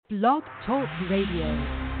Blog Talk Radio.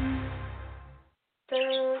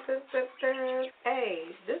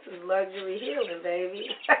 Hey, this is luxury healing, baby.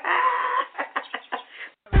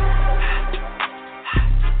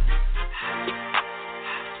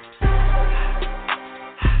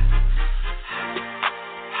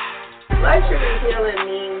 Luxury healing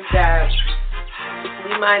means that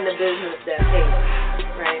we mind the business that pays,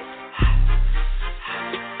 right?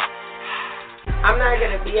 I'm not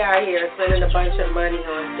going to be out here spending a bunch of money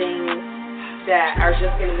on things that are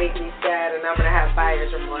just going to make me sad and I'm going to have buyer's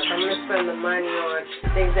remorse. I'm going to spend the money on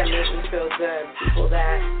things that make me feel good, people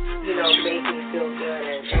that, make me feel good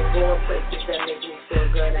and go in places that make me feel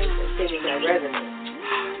good and things that resonate.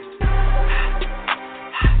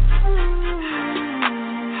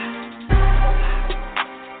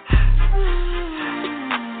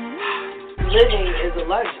 Living is a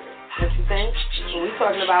luxury. Don't you think? When we're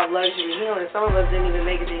talking about luxury healing, some of us didn't even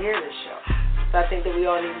make it to hear this show. So I think that we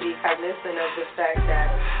all need to be cognizant of the fact that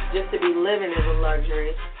just to be living is a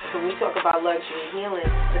luxury. So when we talk about luxury healing,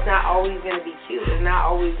 it's not always going to be cute. It's not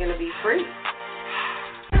always going to be free.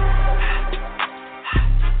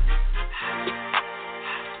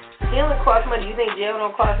 Healing costs money. You think jail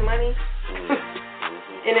don't cost money?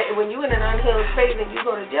 When you're in an unhealed space and you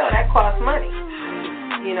go to jail, that costs money.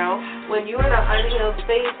 When you're in an unhealed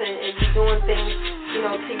space and you're doing things, to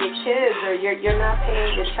your kids, or you're not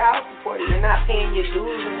paying your child support, or you're not paying your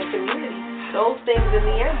dues in the community, those things in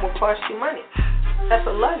the end will cost you money. That's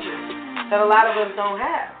a luxury that a lot of us don't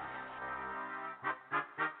have.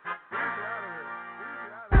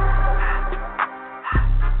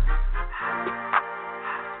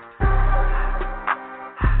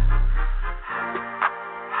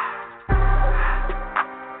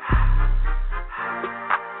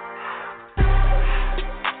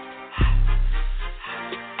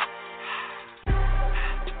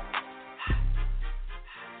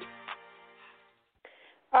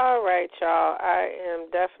 All right, y'all. I am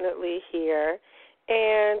definitely here,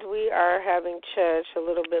 and we are having church a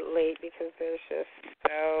little bit late because there's just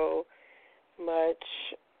so much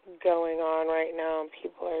going on right now, and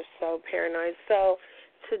people are so paranoid. So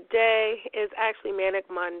today is actually Manic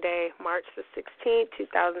Monday, March the 16th,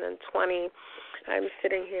 2020. I'm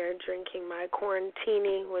sitting here drinking my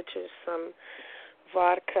Quarantini, which is some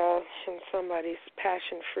vodka and somebody's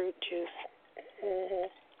passion fruit juice.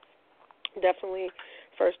 Definitely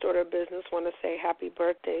first order of business, want to say happy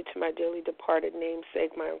birthday to my dearly departed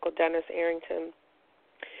namesake, my Uncle Dennis Arrington.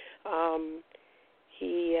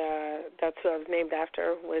 That's who I was named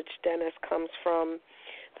after, which Dennis comes from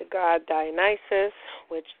the god Dionysus,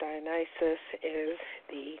 which Dionysus is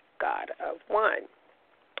the god of wine,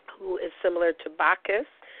 who is similar to Bacchus,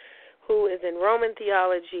 who is in Roman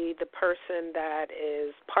theology the person that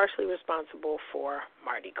is partially responsible for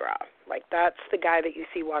Mardi Gras. Like, that's the guy that you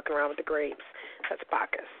see walking around with the grapes. That's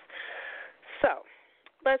Bacchus. So,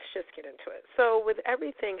 let's just get into it. So, with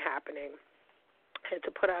everything happening, I had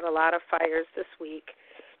to put out a lot of fires this week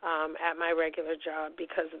at my regular job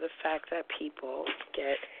because of the fact that people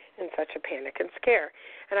get in such a panic and scare.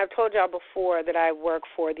 And I've told y'all before that I work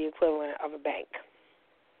for the equivalent of a bank.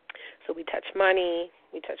 So we touch money,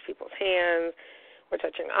 we touch people's hands, we're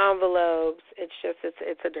touching envelopes.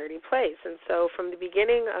 It's a dirty place. And so from the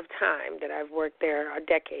beginning of time that I've worked there, a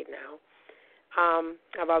decade now,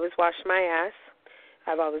 I've always washed my ass.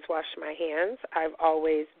 I've always washed my hands. I've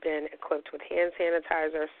always been equipped with hand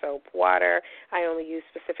sanitizer, soap, water. I only use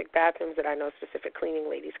specific bathrooms that I know specific cleaning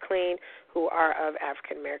ladies clean who are of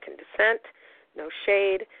African American descent. No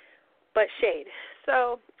shade, but shade.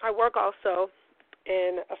 So I work also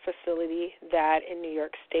in a facility that in New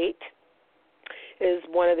York State is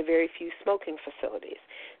one of the very few smoking facilities.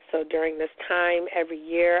 So during this time, every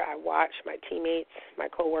year, I watch my teammates, my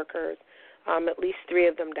coworkers, at least 3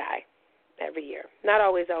 of them die every year. Not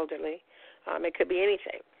always elderly. It could be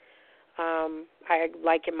anything. I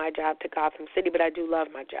liken my job to Gotham City, but I do love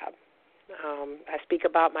my job. I speak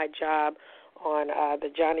about my job on the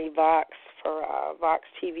Johnny Vox for Vox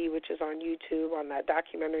TV, which is on YouTube, on that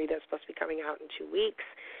documentary that's supposed to be coming out in 2 weeks.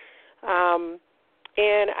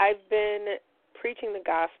 And I've been preaching the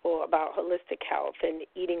gospel about holistic health and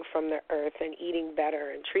eating from the earth and eating better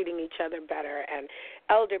and treating each other better and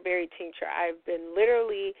elderberry tincture. I've been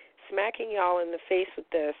literally smacking y'all in the face with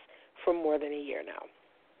this for more than a year now.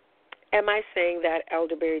 Am I saying that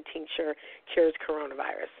elderberry tincture cures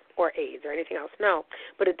coronavirus or AIDS or anything else? No,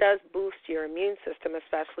 but it does boost your immune system,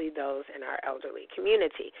 especially those in our elderly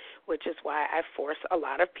community, which is why I force a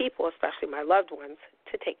lot of people, especially my loved ones,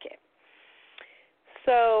 to take it.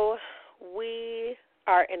 So we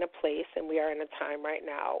are in a place and we are in a time right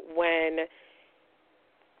now when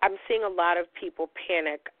I'm seeing a lot of people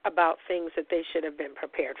panic about things that they should have been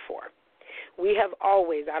prepared for. We have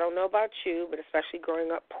always, I don't know about you, but especially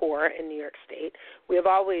growing up poor in New York State, we have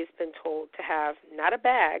always been told to have not a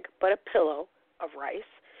bag, but a pillow of rice,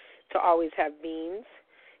 to always have beans,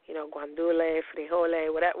 guandule,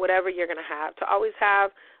 frijole, whatever you're going to have, to always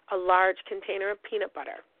have a large container of peanut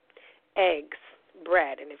butter, eggs,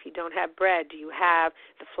 bread. And if you don't have bread, do you have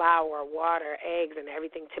the flour, water, eggs, and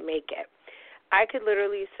everything to make it? I could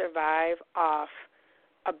literally survive off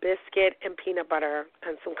a biscuit and peanut butter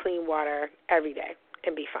and some clean water every day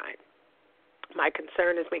and be fine. My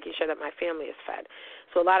concern is making sure that my family is fed.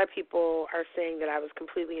 So a lot of people are saying that I was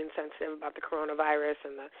completely insensitive about the coronavirus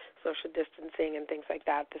and the social distancing and things like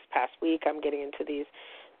that. This past week, I'm getting into these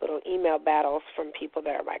little email battles from people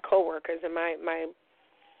that are my coworkers, and my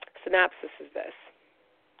synopsis is this.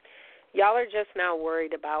 Y'all are just now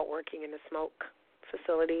worried about working in a smoke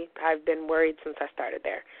facility. I've been worried since I started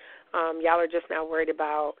there. Y'all are just now worried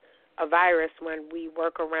about a virus when we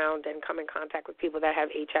work around and come in contact with people that have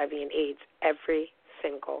HIV and AIDS every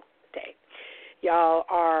single day. Y'all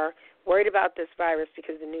are worried about this virus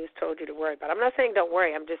because the news told you to worry about it. I'm not saying don't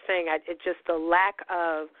worry. I'm just saying it's just the lack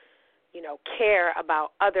of, care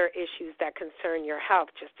about other issues that concern your health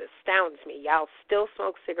just astounds me. Y'all still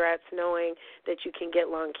smoke cigarettes knowing that you can get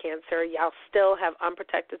lung cancer. Y'all still have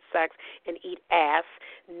unprotected sex and eat ass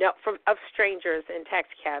of strangers in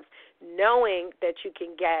taxi cabs knowing that you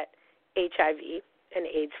can get HIV and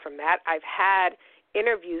AIDS from that. I've had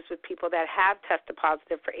interviews with people that have tested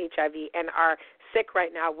positive for HIV and are sick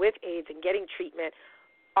right now with AIDS and getting treatment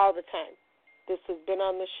all the time. This has been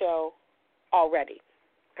on the show already,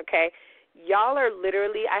 okay? Y'all are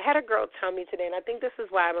literally, I had a girl tell me today, and I think this is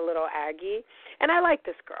why I'm a little aggy, and I like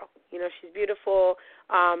this girl. She's beautiful.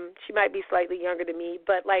 She might be slightly younger than me,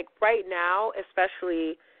 but, right now,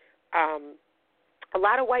 especially, a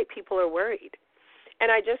lot of white people are worried. And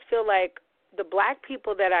I just feel like the black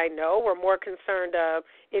people that I know were more concerned of,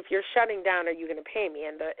 if you're shutting down, are you going to pay me?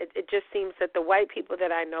 And it just seems that the white people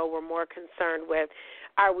that I know were more concerned with,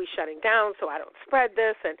 are we shutting down so I don't spread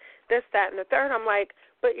this and this, that, and the third. I'm like,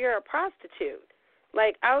 but you're a prostitute.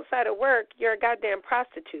 Outside of work, you're a goddamn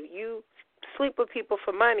prostitute. You sleep with people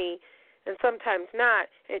for money and sometimes not,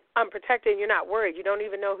 unprotected, and you're not worried. You don't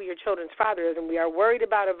even know who your children's father is, and we are worried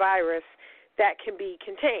about a virus that can be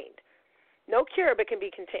contained. No cure, but can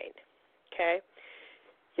be contained, okay?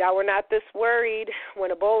 Y'all were not this worried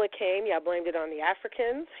when Ebola came. Y'all blamed it on the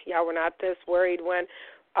Africans. Y'all were not this worried when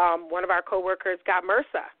one of our coworkers got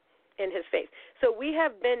MRSA in his face. So we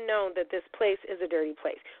have been known that this place is a dirty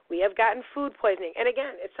place. We have gotten food poisoning. And,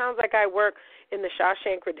 again, it sounds like I work in the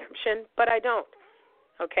Shawshank Redemption, but I don't,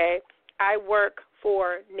 okay? I work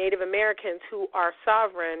for Native Americans who are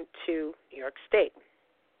sovereign to New York State,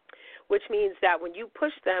 which means that when you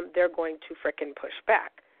push them, they're going to frickin' push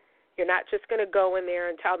back. You're not just going to go in there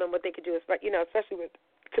and tell them what they could do, especially with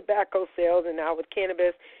tobacco sales and now with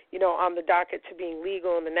cannabis, on the docket to being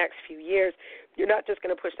legal in the next few years. You're not just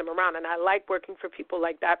going to push them around. And I like working for people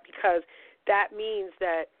like that because that means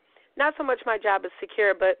that not so much my job is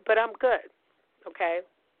secure, but I'm good, okay?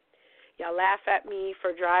 Y'all laugh at me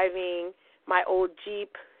for driving my old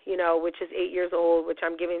Jeep, which is 8 years old, which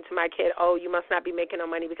I'm giving to my kid. Oh, you must not be making no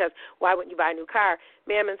money because why wouldn't you buy a new car?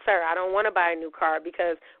 Ma'am and sir, I don't want to buy a new car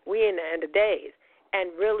because we in the end of days.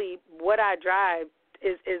 And really what I drive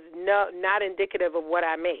is not indicative of what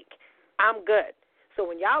I make. I'm good. So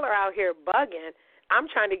when y'all are out here bugging, I'm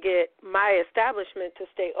trying to get my establishment to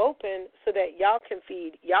stay open so that y'all can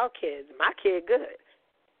feed y'all kids. My kid good.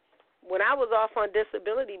 When I was off on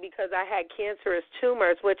disability because I had cancerous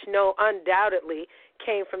tumors, which undoubtedly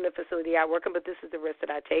came from the facility I work in, but this is the risk that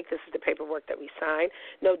I take. This is the paperwork that we sign.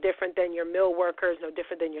 No different than your mill workers, no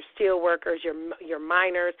different than your steel workers, your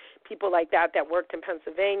miners, people like that worked in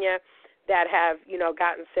Pennsylvania that have,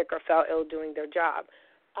 gotten sick or fell ill doing their job,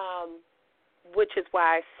 which is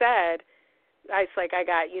why I said, I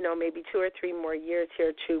got, maybe 2 or 3 more years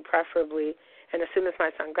here too, preferably. And as soon as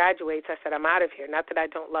my son graduates, I said, I'm out of here. Not that I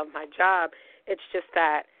don't love my job. It's just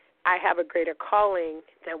that I have a greater calling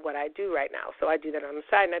than what I do right now. So I do that on the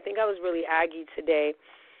side. And I think I was really aggy today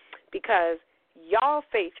because y'all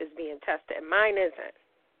faith is being tested and mine isn't.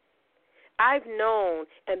 I've known,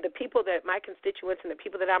 and the people that my constituents and the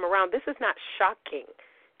people that I'm around, this is not shocking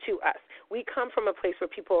to us. We come from a place where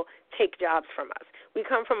people take jobs from us. We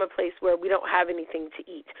come from a place where we don't have anything to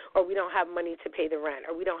eat, or we don't have money to pay the rent,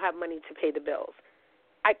 or we don't have money to pay the bills.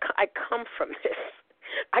 I come from this.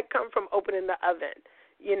 I come from opening the oven,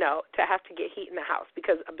 to have to get heat in the house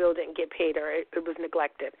because a bill didn't get paid or it was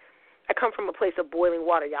neglected. I come from a place of boiling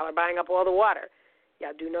water. Y'all are buying up all the water.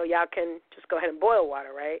 Y'all do know y'all can just go ahead and boil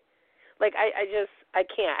water, right? Like, I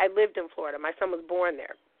can't. I lived in Florida. My son was born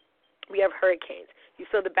there. We have hurricanes. You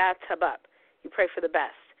fill the bathtub up. You pray for the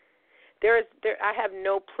best. I have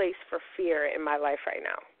no place for fear in my life right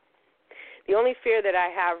now. The only fear that I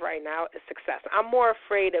have right now is success. I'm more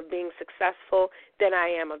afraid of being successful than I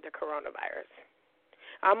am of the coronavirus.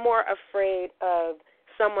 I'm more afraid of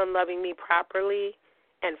someone loving me properly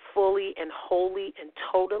and fully and wholly and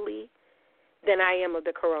totally than I am of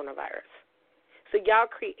the coronavirus. So y'all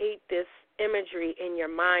create this imagery in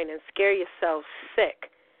your mind and scare yourselves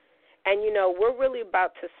sick. And, you know, we're really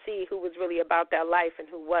about to see who was really about that life and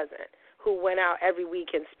who wasn't, who went out every week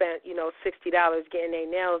and spent, you know, $60 getting their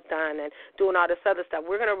nails done and doing all this other stuff.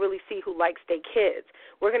 We're going to really see who likes their kids.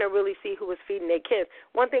 We're going to really see who is feeding their kids.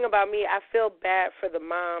 One thing about me, I feel bad for the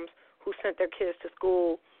moms who sent their kids to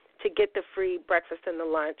school to get the free breakfast and the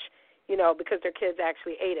lunch, you know, because their kids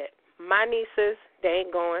actually ate it. My nieces, they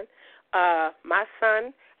ain't going. My son,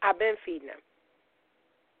 I've been feeding him.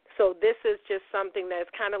 So this is just something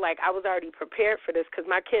that's kind of like I was already prepared for this because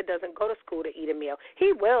my kid doesn't go to school to eat a meal.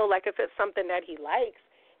 He will, like if it's something that he likes.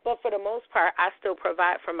 But for the most part, I still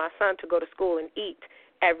provide for my son to go to school and eat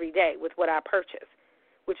every day with what I purchase,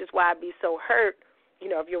 which is why I'd be so hurt, you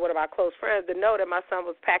know, if you're one of our close friends, to know that my son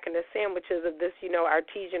was packing the sandwiches of this, you know,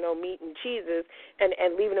 artisanal meat and cheeses and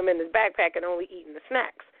leaving them in his backpack and only eating the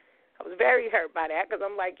snacks. I was very hurt by that because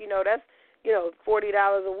I'm like, you know, that's, you know, $40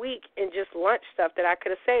 a week in just lunch stuff that I could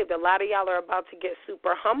have saved. A lot of y'all are about to get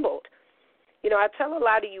super humbled. You know, I tell a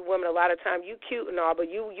lot of you women a lot of times, you cute and all, but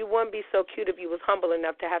you wouldn't be so cute if you was humble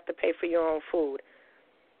enough to have to pay for your own food,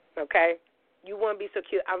 okay? You wouldn't be so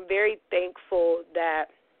cute. I'm very thankful that,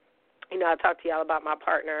 you know, I talk to y'all about my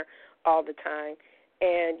partner all the time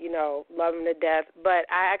and, you know, love him to death, but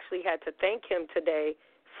I actually had to thank him today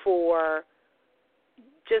for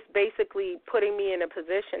just basically putting me in a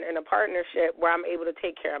position, in a partnership where I'm able to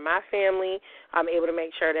take care of my family. I'm able to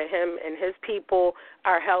make sure that him and his people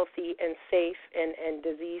are healthy and safe and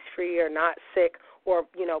disease-free or not sick or,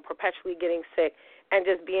 you know, perpetually getting sick, and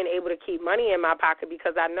just being able to keep money in my pocket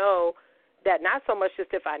because I know that not so much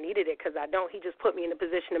just if I needed it, because I don't. He just put me in a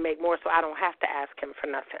position to make more so I don't have to ask him for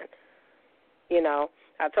nothing. You know,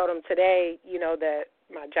 I told him today, you know, that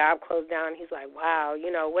my job closed down. He's like, wow,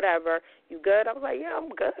 you know, whatever. You good? I was like, yeah, I'm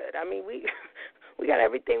good. I mean, we got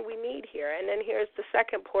everything we need here. And then here's the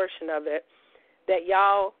second portion of it, that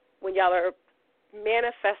y'all, when y'all are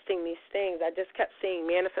manifesting these things, I just kept seeing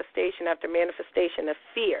manifestation after manifestation of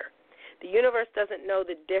fear. The universe doesn't know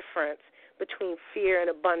the difference between fear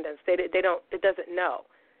and abundance. It doesn't know.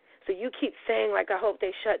 So you keep saying, like, I hope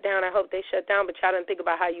they shut down, but y'all didn't think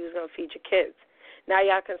about how you was going to feed your kids. Now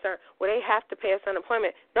y'all concerned, well, they have to pay us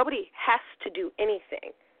unemployment. Nobody has to do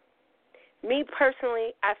anything. Me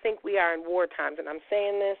personally, I think we are in war times, and I'm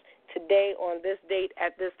saying this today on this date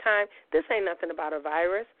at this time. This ain't nothing about a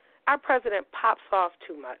virus. Our president pops off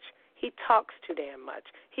too much. He talks too damn much.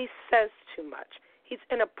 He says too much. He's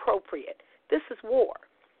inappropriate. This is war.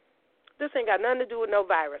 This ain't got nothing to do with no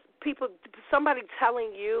virus. Somebody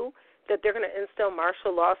telling you that they're going to instill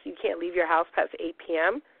martial law so you can't leave your house past 8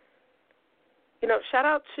 p.m., you know, shout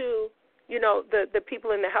out to, you know, the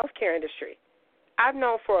people in the healthcare industry. I've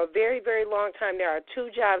known for a very, very long time there are two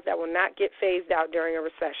jobs that will not get phased out during a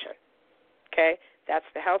recession, okay? That's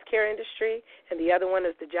the healthcare industry, and the other one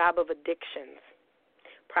is the job of addictions,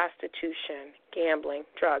 prostitution, gambling,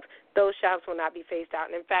 drugs. Those jobs will not be phased out.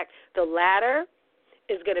 And, in fact, the latter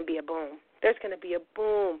is going to be a boom. There's going to be a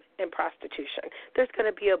boom in prostitution. There's going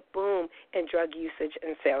to be a boom in drug usage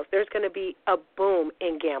and sales. There's going to be a boom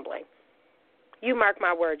in gambling. You mark my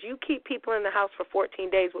words. You keep people in the house for 14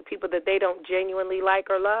 days with people that they don't genuinely like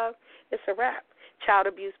or love, it's a wrap. Child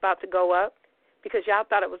abuse about to go up because y'all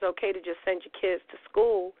thought it was okay to just send your kids to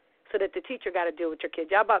school so that the teacher got to deal with your kids.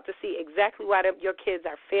 Y'all about to see exactly why your kids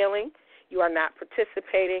are failing, you are not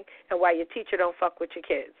participating, and why your teacher don't fuck with your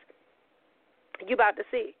kids. You about to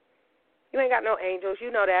see. You ain't got no angels. You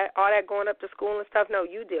know that. All that going up to school and stuff, no,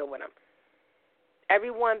 you deal with them.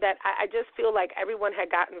 Everyone that I just feel like everyone had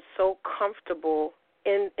gotten so comfortable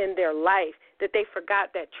in their life that they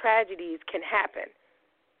forgot that tragedies can happen.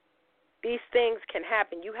 These things can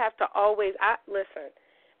happen. You have to always listen.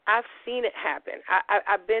 I've seen it happen.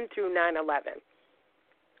 I've been through 9/11.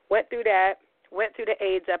 Went through that. Went through the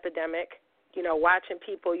AIDS epidemic. You know, watching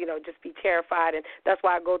people, you know, just be terrified, and that's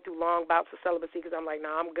why I go through long bouts of celibacy because I'm like,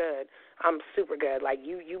 no, I'm good. I'm super good. Like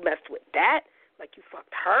you messed with that. Like you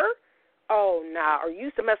fucked her. Oh, nah. Or you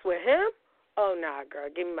used to mess with him? Oh, nah, girl.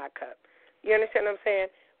 Give me my cup. You understand what I'm saying?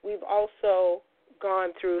 We've also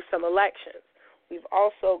gone through some elections. We've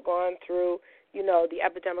also gone through, the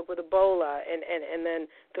epidemic with Ebola and then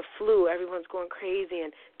the flu. Everyone's going crazy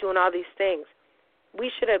and doing all these things.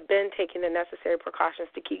 We should have been taking the necessary precautions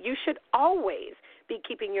to keep. You should always be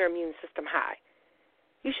keeping your immune system high.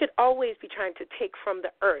 You should always be trying to take from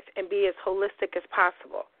the earth and be as holistic as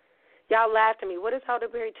possible. Y'all laughed at me. What does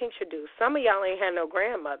elderberry tincture do? Some of y'all ain't had no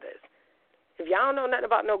grandmothers. If y'all don't know nothing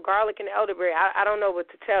about no garlic and elderberry, I don't know what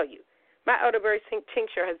to tell you. My elderberry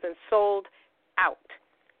tincture has been sold out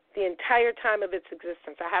the entire time of its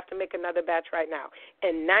existence. I have to make another batch right now.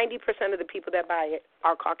 And 90% of the people that buy it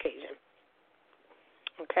are Caucasian.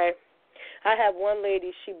 Okay? I have one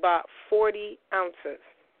lady, she bought 40 ounces,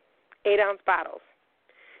 8-ounce bottles.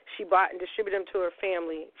 She bought and distributed them to her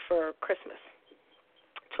family for Christmas.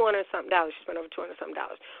 $200-something. She spent over $200-something.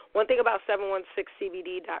 One thing about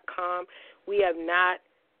 716cbd.com, we have not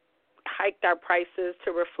hiked our prices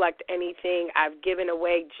to reflect anything. I've given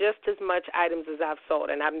away just as much items as I've sold,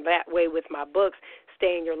 and I'm that way with my books,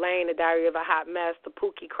 Stay in Your Lane, The Diary of a Hot Mess, The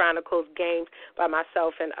Pookie Chronicles, Games by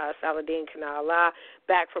myself and Saladin Kanala,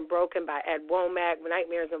 Back from Broken by Ed Womack,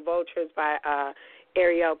 Nightmares and Vultures by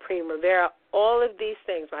Ariel Prime Rivera. All of these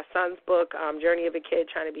things, my son's book, Journey of a Kid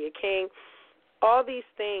Trying to Be a King, all these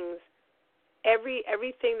things,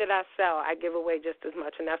 everything that I sell, I give away just as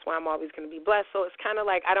much, and that's why I'm always going to be blessed. So it's kind of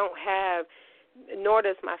like I don't have, nor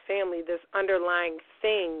does my family, this underlying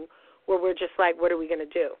thing where we're just like, what are we going to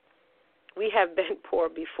do? We have been poor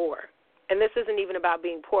before. And this isn't even about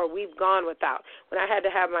being poor. We've gone without. When I had to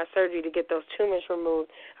have my surgery to get those tumors removed,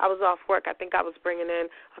 I was off work. I think I was bringing in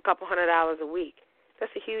a couple $100 a week.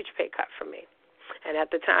 That's a huge pay cut for me. And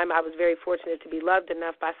at the time, I was very fortunate to be loved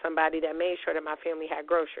enough by somebody that made sure that my family had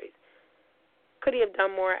groceries. Could he have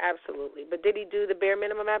done more? Absolutely. But did he do the bare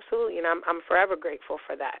minimum? Absolutely. And I'm forever grateful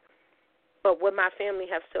for that. But would my family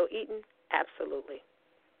have still eaten? Absolutely.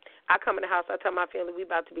 I come in the house, I tell my family we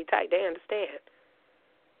about to be tight. They understand.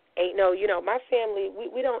 Ain't no, my family,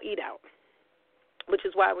 we don't eat out. Which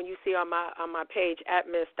is why when you see on my page at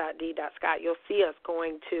miss.d.scott, you'll see us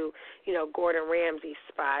going to, Gordon Ramsay's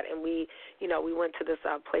spot, and we went to this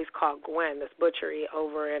place called Gwen, this butchery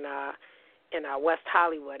over in West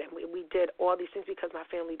Hollywood, and we did all these things because my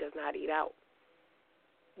family does not eat out.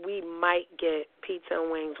 We might get pizza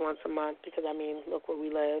and wings once a month because look where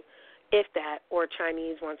we live, if that, or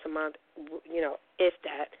Chinese once a month, if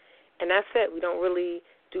that, and that's it. We don't really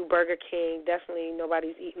do Burger King. Definitely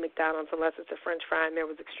nobody's eating McDonald's unless it's a French fry and there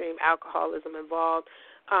was extreme alcoholism involved.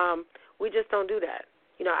 We just don't do that.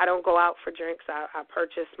 I don't go out for drinks. I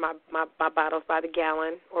purchase my bottles by the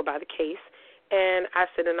gallon or by the case, and I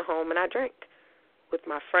sit in the home and I drink with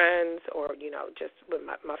my friends or, just with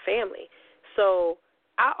my family. So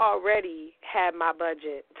I already had my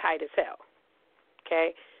budget tight as hell,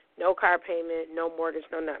 okay? No car payment, no mortgage,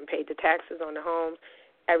 no nothing. Paid the taxes on the homes.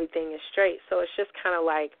 Everything is straight. So it's just kind of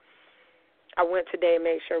like I went today and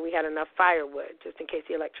made sure we had enough firewood just in case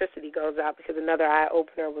the electricity goes out, because another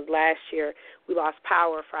eye-opener was last year we lost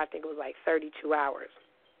power for I think it was like 32 hours.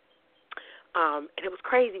 And it was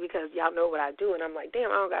crazy because y'all know what I do, and I'm like,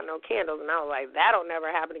 damn, I don't got no candles. And I was like, that'll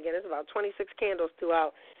never happen again. There's about 26 candles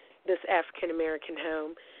throughout this African-American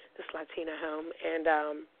home, this Latina home. And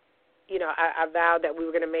I vowed that we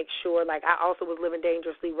were going to make sure, like I also was living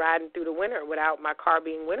dangerously riding through the winter without my car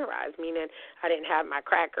being winterized, meaning I didn't have my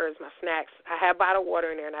crackers, my snacks. I had bottled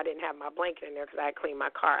water in there, and I didn't have my blanket in there because I had cleaned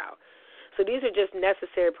my car out. So these are just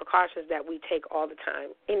necessary precautions that we take all the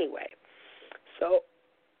time anyway. So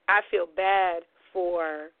I feel bad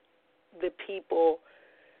for the people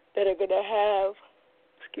that are going to have,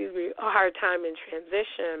 a hard time in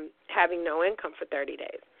transition having no income for 30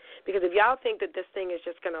 days. Because if y'all think that this thing is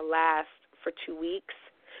just going to last for 2 weeks,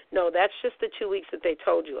 no, that's just the 2 weeks that they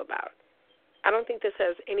told you about. I don't think this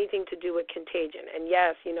has anything to do with contagion. And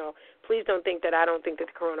yes, please don't think that I don't think that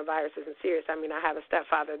the coronavirus isn't serious. I have a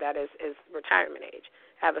stepfather that is retirement age.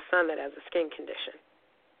 I have a son that has a skin condition.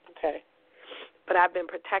 Okay? But I've been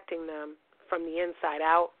protecting them from the inside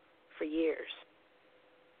out for years.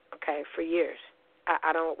 Okay, for years.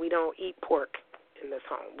 We don't eat pork in this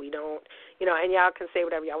home. We don't, and y'all can say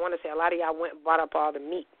whatever y'all want to say. A lot of y'all went and bought up all the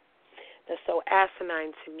meat. That's so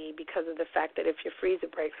asinine to me because of the fact that if your freezer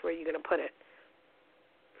breaks, where are you going to put it?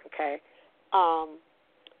 Okay? Or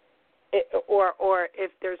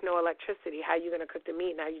if there's no electricity, how are you going to cook the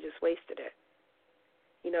meat? Now you just wasted it.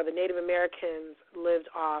 The Native Americans lived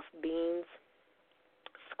off beans,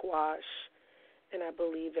 squash, and I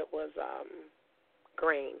believe it was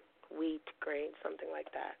grain, wheat, grain, something like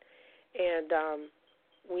that. And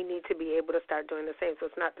we need to be able to start doing the same. So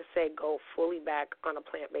it's not to say go fully back on a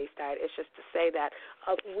plant-based diet. It's just to say that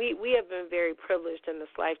we have been very privileged in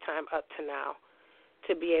this lifetime up to now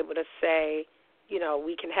to be able to say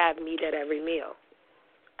we can have meat at every meal,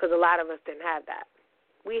 because a lot of us didn't have that.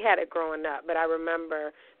 We had it growing up, but I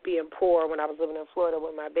remember being poor when I was living in Florida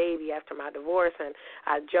with my baby after my divorce, and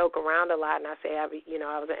I joke around a lot, and I say, I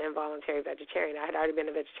was an involuntary vegetarian. I had already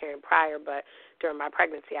been a vegetarian prior, but during my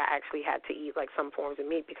pregnancy, I actually had to eat like some forms of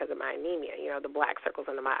meat because of my anemia. The black circles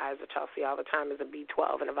under my eyes, which I'll see all the time, is a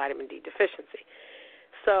B12 and a vitamin D deficiency.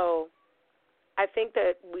 So I think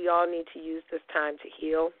that we all need to use this time to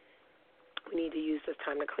heal. We need to use this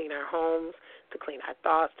time to clean our homes, to clean our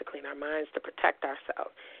thoughts, to clean our minds, to protect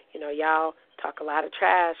ourselves. Y'all talk a lot of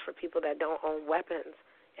trash for people that don't own weapons,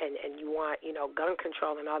 and you want, gun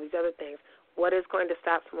control and all these other things. What is going to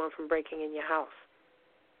stop someone from breaking in your house?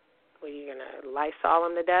 Well, you're going to Lysol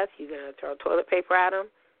them to death? You're going to throw toilet paper at them?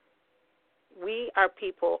 We are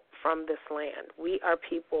people from this land. We are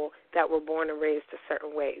people that were born and raised a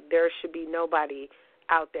certain way. There should be nobody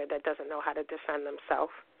out there that doesn't know how to defend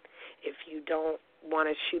themselves. If you don't want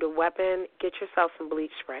to shoot a weapon, get yourself some bleach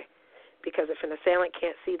spray, because if an assailant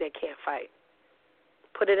can't see, they can't fight.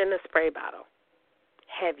 Put it in a spray bottle.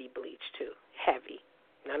 Heavy bleach, too. Heavy.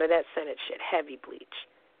 None of that scented shit. Heavy bleach.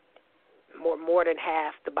 More than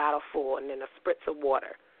half the bottle full, and then a spritz of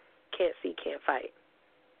water. Can't see, can't fight.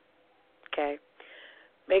 Okay?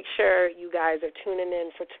 Make sure you guys are tuning in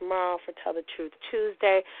for tomorrow for Tell the Truth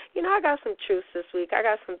Tuesday. I got some truths this week. I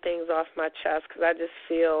got some things off my chest because I just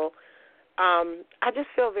feel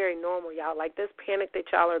very normal, y'all. Like, this panic that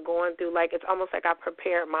y'all are going through, like, it's almost like I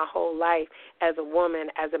prepared my whole life as a woman,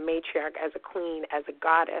 as a matriarch, as a queen, as a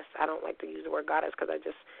goddess. I don't like to use the word goddess because I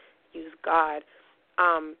just use God,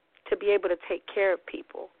 to be able to take care of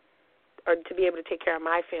people, or to be able to take care of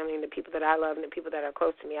my family and the people that I love and the people that are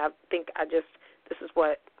close to me. I think this is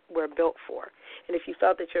what we're built for. And if you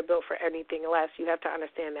felt that you're built for anything less, you have to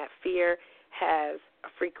understand that fear has a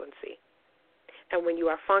frequency. And when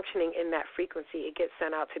you are functioning in that frequency, it gets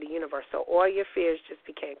sent out to the universe. So all your fears just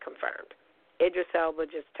became confirmed. Idris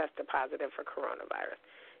Elba just tested positive for coronavirus.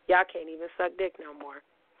 Y'all can't even suck dick no more.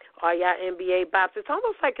 All y'all NBA bops, it's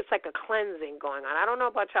almost like it's like a cleansing going on. I don't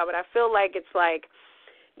know about y'all, but I feel like it's like,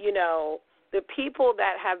 the people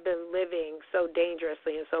that have been living so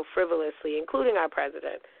dangerously and so frivolously, including our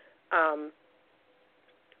president,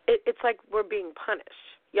 it's like we're being punished.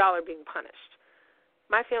 Y'all are being punished.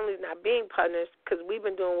 My family's not being punished because we've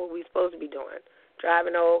been doing what we're supposed to be doing,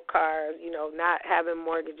 driving old cars, not having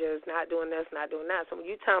mortgages, not doing this, not doing that. So when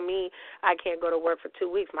you tell me I can't go to work for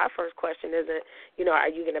 2 weeks, my first question isn't,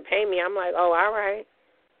 are you going to pay me? I'm like, oh, all right.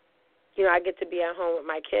 I get to be at home with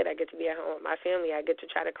my kid. I get to be at home with my family. I get to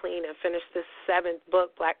try to clean and finish this 7th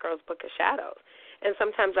book, Black Girl's Book of Shadows. And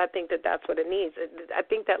sometimes I think that that's what it needs. I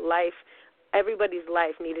think that everybody's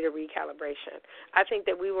life needed a recalibration. I think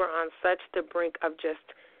that we were on such the brink of just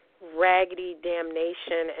raggedy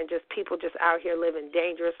damnation and just people just out here living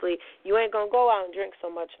dangerously. You ain't going to go out and drink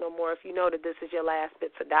so much no more if you know that this is your last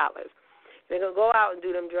bits of dollars. You ain't going to go out and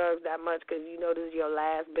do them drugs that much because you know this is your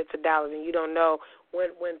last bits of dollars and you don't know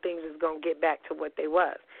when things is going to get back to what they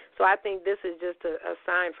was. So I think this is just a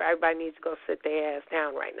sign for everybody needs to go sit their ass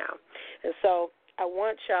down right now. And so I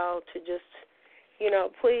want y'all to just,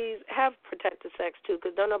 please have protected sex, too,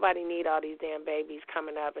 because don't nobody need all these damn babies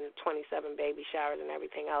coming up and 27 baby showers and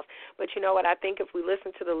everything else. But you know what? I think if we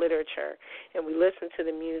listen to the literature and we listen to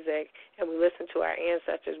the music and we listen to our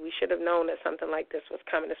ancestors, we should have known that something like this was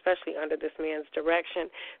coming, especially under this man's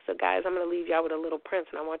direction. So, guys, I'm going to leave y'all with a little Prince,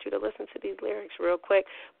 and I want you to listen to these lyrics real quick.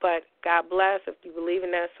 But God bless. If you believe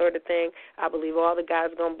in that sort of thing, I believe all the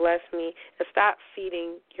God's going to bless me. And stop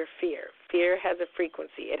feeding your fear. Fear has a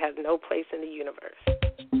frequency. It has no place in the universe.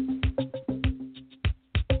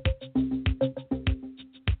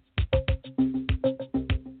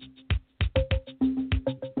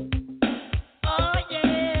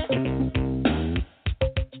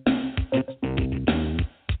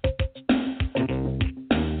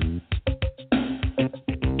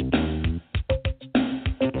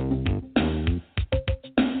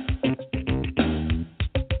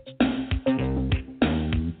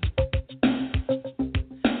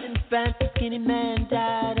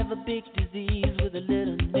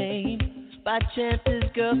 Chance his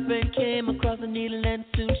girlfriend came across a needle and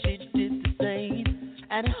soon she did the same.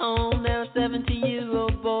 At home there were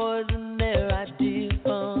 17-year-old boys and their idea of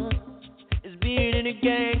fun is being in a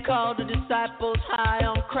gang called the Disciples, high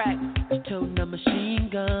on crack, toting a machine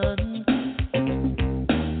gun.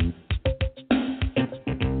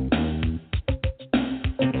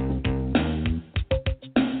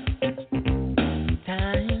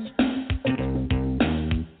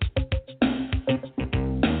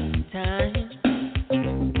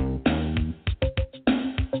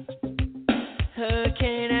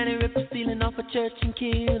 church and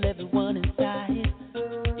kill everyone inside.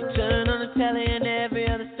 You turn on the telly and every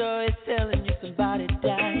other story is telling you somebody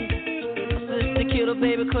died. My sister killed her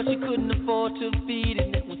baby 'cause she couldn't afford to feed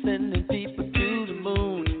it. And was sending people to the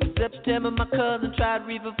moon. In September, my cousin tried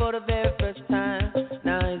reefer for the very first time.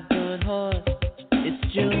 Now he's doing horse.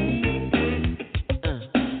 It's June.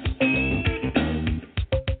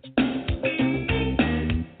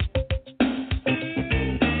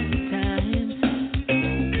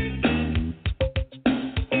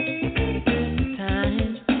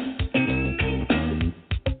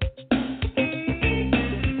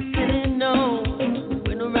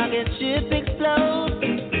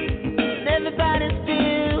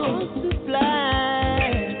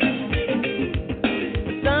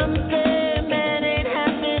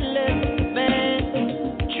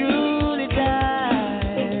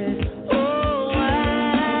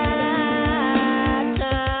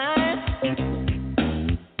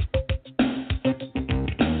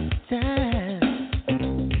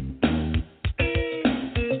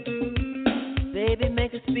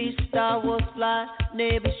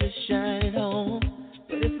 Neighbors just shine at home.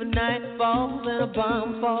 But if a night falls and a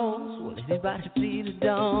bomb falls, will anybody see the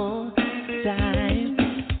dawn? Time.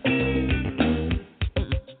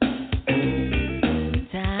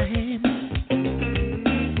 Time.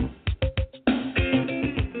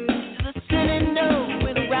 The city knows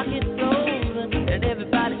where the rocket goes, and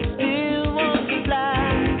everybody still wants to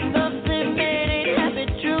fly. Something man ain't happy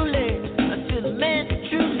truly until the man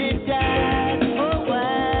truly dies. Oh,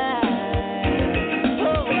 why?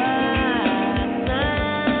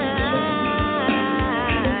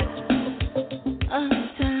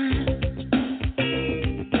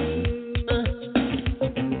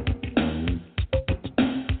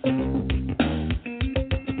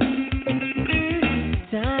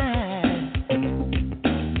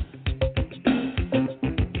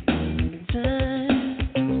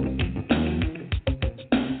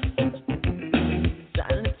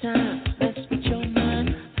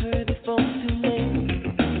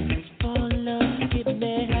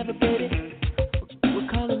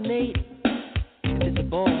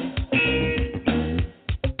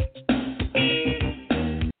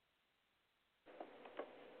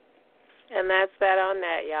 And that's that on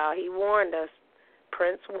that, y'all. He warned us.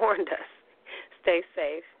 Prince warned us. Stay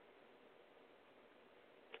safe.